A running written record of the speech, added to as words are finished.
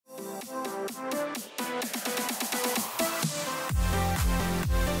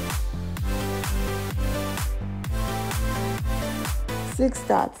Six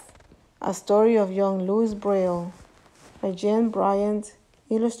Dots, A Story of Young Louis Braille, by Bryant,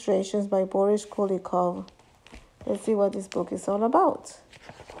 illustrations by Boris Kulikov. Let's see what this book is all about.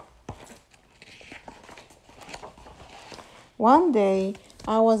 One day,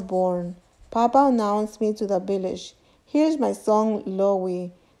 I was born. Papa announced me to the village. "Here's my son,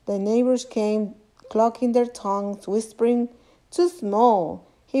 Louis." The neighbors came, clucking their tongues, whispering, "Too small.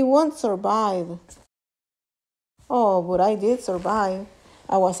 He won't survive." Oh, but I did survive.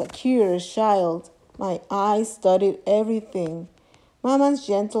 I was a curious child. My eyes studied everything. Mama's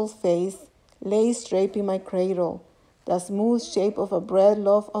gentle face lay draping my cradle, the smooth shape of a bread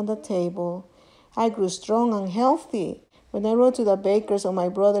loaf on the table. I grew strong and healthy. When I rode to the baker's on my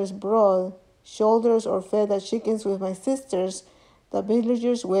brother's broad shoulders or fed the chickens with my sisters, the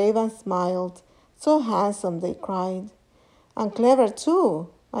villagers waved and smiled. "So handsome," they cried. "And clever, too,"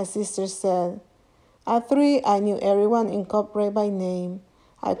 my sisters said. At 3, I knew everyone in Copray by name.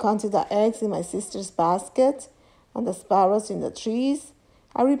 I counted the eggs in my sister's basket and the sparrows in the trees.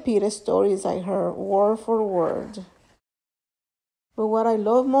 I repeated stories I heard word for word. But what I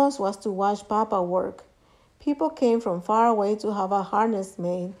loved most was to watch Papa work. People came from far away to have a harness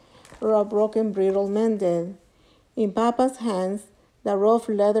made or a broken bridle mended. In Papa's hands, the rough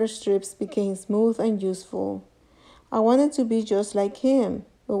leather strips became smooth and useful. I wanted to be just like him,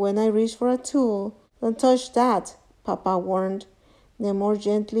 but when I reached for a tool, "Don't touch that," Papa warned. Then more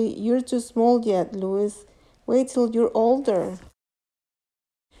gently, "You're too small yet, Louis. Wait till you're older."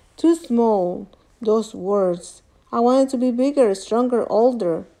 Too small, those words. I wanted to be bigger, stronger,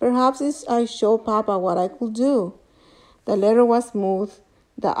 older. Perhaps if I showed Papa what I could do. The letter was smooth.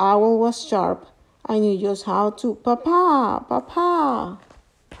 The owl was sharp. I knew just how to, "Papa, Papa."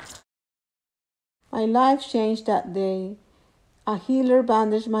 My life changed that day. A healer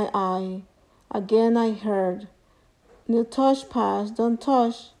bandaged my eye. Again I heard, "No touch, Pass, don't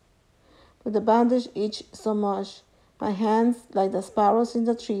touch." But the bandage itched so much. My hands, like the sparrows in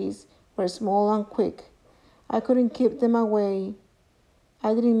the trees, were small and quick. I couldn't keep them away.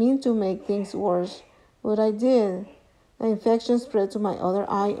 I didn't mean to make things worse, but I did. The infection spread to my other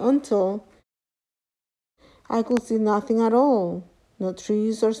eye until I could see nothing at all. No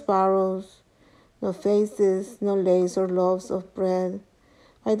trees or sparrows, no faces, no lace or loaves of bread.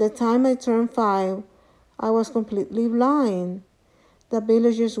 By the time I turned 5, I was completely blind. The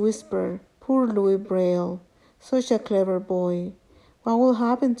villagers whispered, "Poor Louis Braille, such a clever boy. What will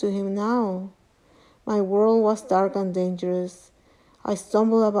happen to him now?" My world was dark and dangerous. I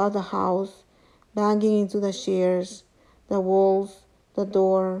stumbled about the house, banging into the chairs, the walls, the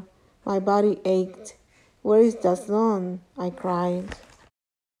door. My body ached. "Where is the sun?" I cried.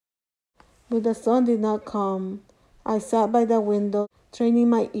 But the sun did not come. I sat by the window, training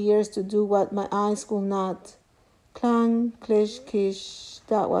my ears to do what my eyes could not. Clang, clish, kish.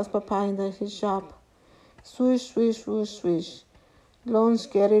 That was Papa in his shop. Swish, swish, swish, swish. Lone,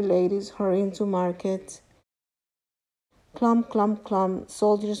 scary ladies hurrying to market. Clump, clump, clump.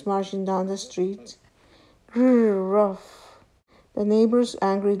 Soldiers marching down the street. Grrr, rough. The neighbor's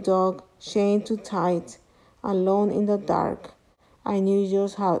angry dog, chained too tight, alone in the dark. I knew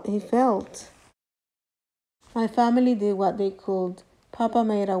just how he felt. My family did what they could. Papa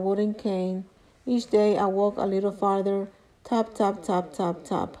made a wooden cane. Each day I walked a little farther, tap, tap, tap, tap,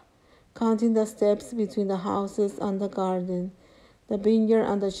 tap, counting the steps between the houses and the garden, the vineyard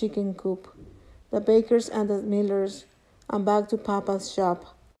and the chicken coop, the bakers and the millers, and back to Papa's shop.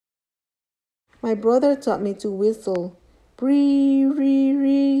 My brother taught me to whistle, "Bree, ree,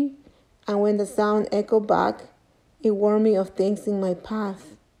 ree," and when the sound echoed back, it warned me of things in my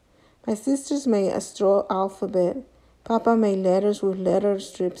path. My sisters made a straw alphabet. Papa made letters with letter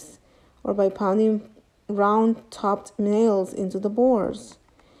strips or by pounding round-topped nails into the boards.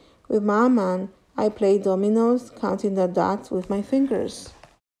 With Mama, I played dominoes, counting the dots with my fingers.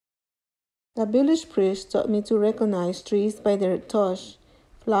 The village priest taught me to recognize trees by their touch,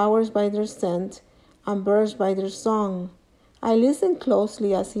 flowers by their scent, and birds by their song. I listened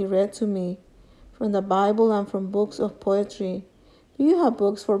closely as he read to me, from the Bible and from books of poetry. "Do you have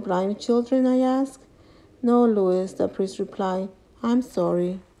books for blind children?" I asked. "No, Louis," the priest replied. "I'm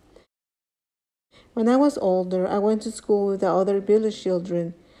sorry." When I was older, I went to school with the other village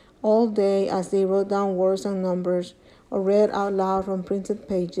children. All day, as they wrote down words and numbers or read out loud from printed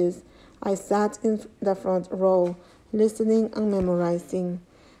pages, I sat in the front row, listening and memorizing.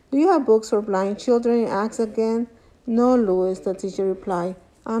 "Do you have books for blind children?" I asked again. "No, Louis," the teacher replied.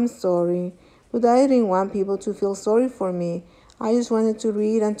 "I'm sorry, but I didn't want people to feel sorry for me. I just wanted to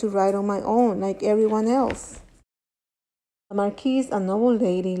read and to write on my own, like everyone else." The Marquise, a noble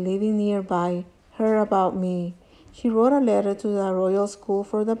lady living nearby, heard about me. She wrote a letter to the Royal School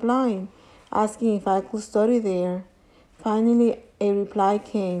for the Blind, asking if I could study there. Finally, a reply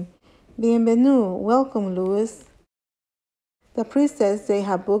came. Bienvenue, welcome, Louis. The priest says they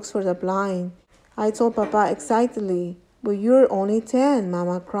have books for the blind. I told Papa excitedly. But you're only 10,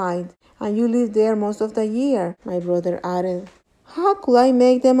 Mama cried. And you live there most of the year, my brother added. How could I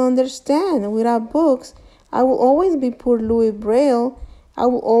make them understand? Without books, I will always be poor Louis Braille. I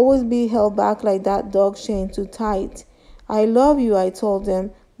will always be held back like that dog chained too tight. I love you, I told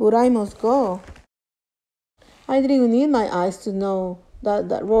them, but I must go. I didn't need my eyes to know that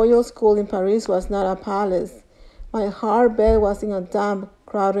the royal school in Paris was not a palace. My hard bed was in a damp,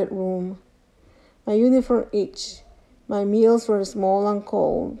 crowded room. My uniform itched. My meals were small and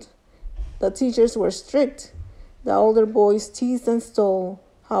cold. The teachers were strict. The older boys teased and stole.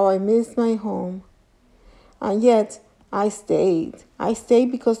 How I missed my home. And yet, I stayed. I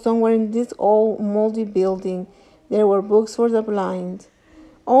stayed because somewhere in this old, moldy building, there were books for the blind.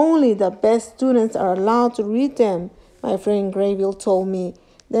 Only the best students are allowed to read them, my friend Grayville told me.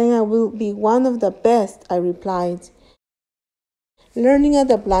 Then I will be one of the best, I replied. Learning at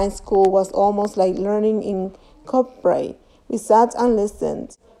the blind school was almost like learning in Braille. We sat and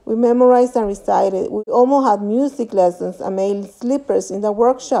listened. We memorized and recited. We almost had music lessons and made slippers in the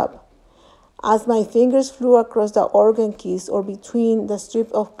workshop. As my fingers flew across the organ keys or between the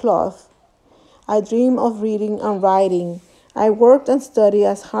strip of cloth, I dreamed of reading and writing. I worked and studied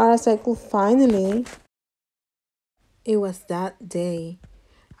as hard as I could. Finally, it was that day.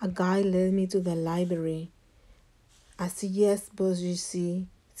 A guy led me to the library. I said, yes, boss, you see.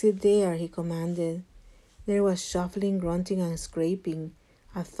 Sit there, he commanded. There was shuffling, grunting, and scraping.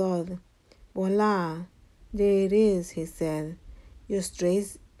 I thought, voila, there it is, he said. Just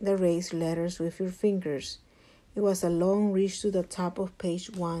trace the raised letters with your fingers. It was a long reach to the top of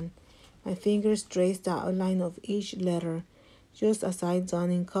page 1. My fingers traced the outline of each letter, just as I'd done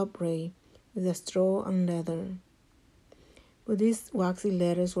in Braille, with the straw and leather. But these waxy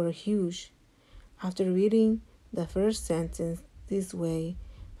letters were huge. After reading the first sentence this way,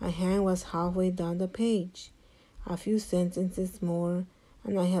 my hand was halfway down the page. A few sentences more,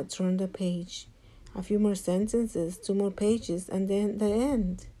 and I had turned the page. A few more sentences, 2 more pages, and then the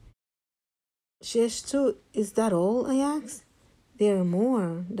end. Shesh, is that all? I asked. There are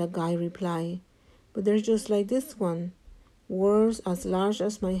more, the guy replied, but they're just like this one. Words as large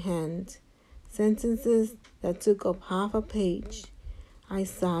as my hand. Sentences that took up half a page. I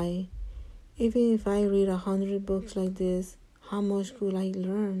sighed. Even if I read 100 books like this, how much could I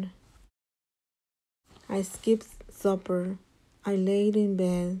learn? I skipped supper. I laid in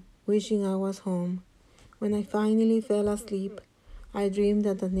bed, wishing I was home. When I finally fell asleep, I dreamed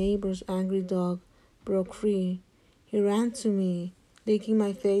that the neighbor's angry dog broke free. He ran to me, licking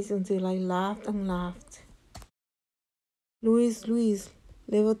my face until I laughed and laughed. Louis,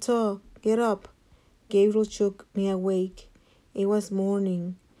 lève-toi, get up. Gabriel shook me awake. It was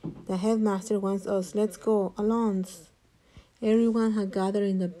morning. The headmaster wants us. Let's go. Allons. Everyone had gathered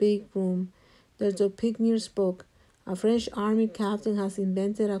in the big room. The picnic spoke. A French army captain has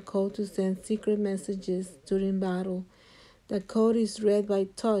invented a code to send secret messages during battle. The code is read by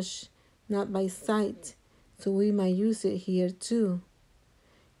touch, not by sight, so we might use it here too.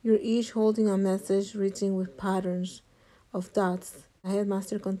 You're each holding a message written with patterns of dots. The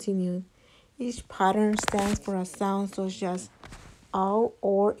headmaster continued. Each pattern stands for a sound such as out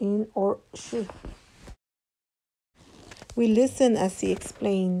or in or sh. We listened as he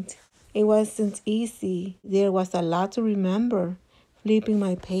explained. It wasn't easy. There was a lot to remember. Flipping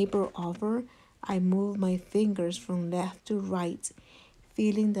my paper over, I moved my fingers from left to right.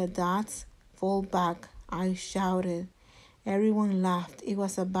 Feeling the dots fall back, I shouted. Everyone laughed. It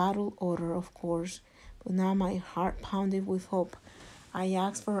was a battle order, of course, but now my heart pounded with hope. I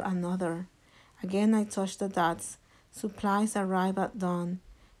asked for another. Again I touched the dots. Supplies arrived at dawn.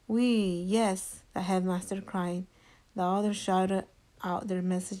 Oui, yes, the headmaster cried. The others shouted out their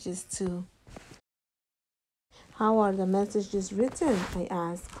messages too. How are the messages written? I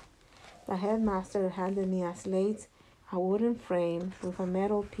asked. The headmaster handed me a slate, a wooden frame with a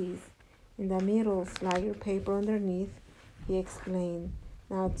metal piece. In the middle, slide your paper underneath, he explained.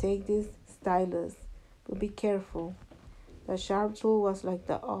 Now take this stylus, but be careful. The sharp tool was like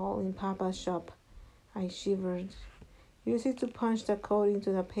the awl in Papa's shop. I shivered. Use it to punch the code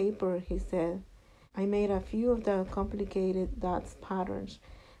into the paper, he said. I made a few of the complicated dots patterns,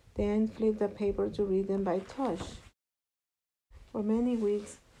 then flipped the paper to read them by touch. For many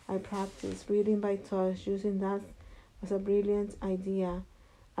weeks, I practiced reading by touch. Using that was a brilliant idea,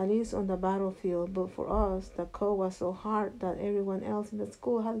 at least on the battlefield, but for us, the code was so hard that everyone else in the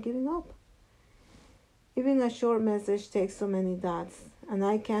school had given up. Even a short message takes so many dots, and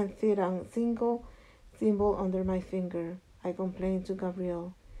I can't fit a single symbol under my finger, I complained to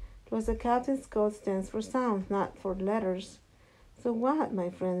Gabriel. Plus, the captain's code stands for sounds, not for letters. So what? My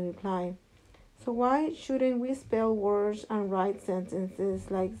friend replied. So why shouldn't we spell words and write sentences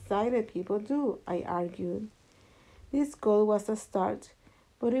like sighted people do? I argued. This code was a start,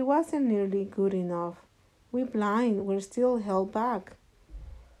 but it wasn't nearly good enough. We blind were still held back.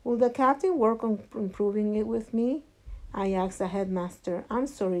 Will the captain work on improving it with me? I asked the headmaster. I'm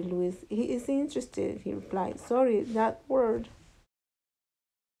sorry, Louis. He is interested, he replied. Sorry, that word.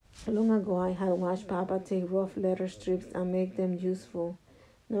 Long ago I had watched Papa take rough letter strips and make them useful.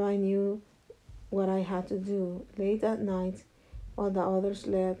 Now I knew what I had to do. Late at night, while the others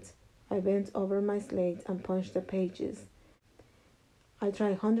slept, I bent over my slate and punched the pages. I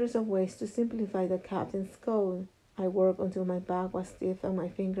tried hundreds of ways to simplify the captain's code. I worked until my back was stiff and my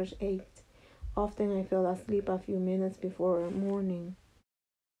fingers ached. Often I fell asleep a few minutes before morning.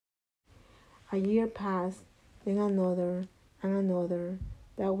 A year passed, then another, and another.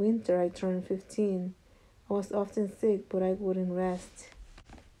 That winter I turned 15. I was often sick, but I wouldn't rest.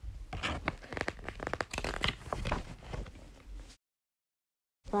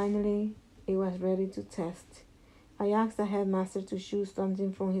 Finally, it was ready to test. I asked the headmaster to choose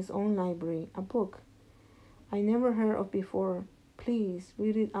something from his own library, a book I never heard of before. Please,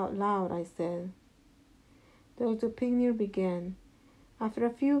 read it out loud, I said. Dr. Pigneer began. After a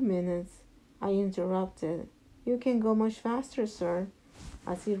few minutes, I interrupted. You can go much faster, sir.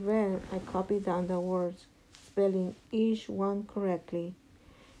 As he read, I copied down the words, spelling each one correctly.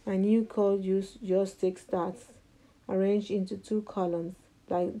 My new code used just 6 dots, arranged into 2 columns,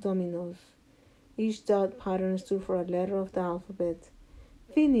 like dominoes. Each dot pattern stood for a letter of the alphabet.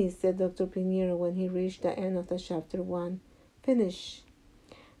 Finish, said Dr. Pinheiro when he reached the end of the chapter 1. Finish.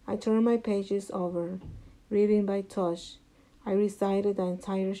 I turned my pages over, reading by touch. I recited the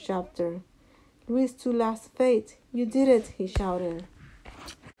entire chapter. Louis to last fate. You did it, he shouted.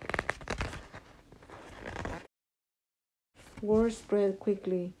 Word spread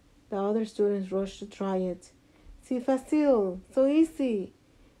quickly. The other students rushed to try it. Si facile, so easy.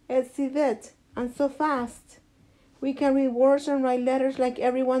 Et si vite, and so fast. We can read words and write letters like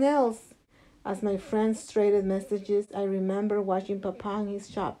everyone else. As my friends traded messages, I remember watching Papa in his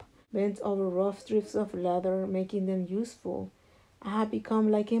shop, bent over rough strips of leather, making them useful. I had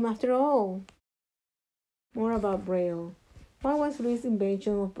become like him after all. More about Braille. Why was Louis'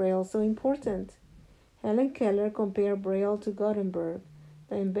 invention of Braille so important? Helen Keller compared Braille to Gutenberg,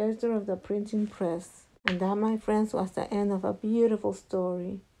 the inventor of the printing press. And that, my friends, was the end of a beautiful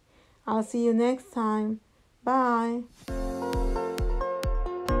story. I'll see you next time. Bye.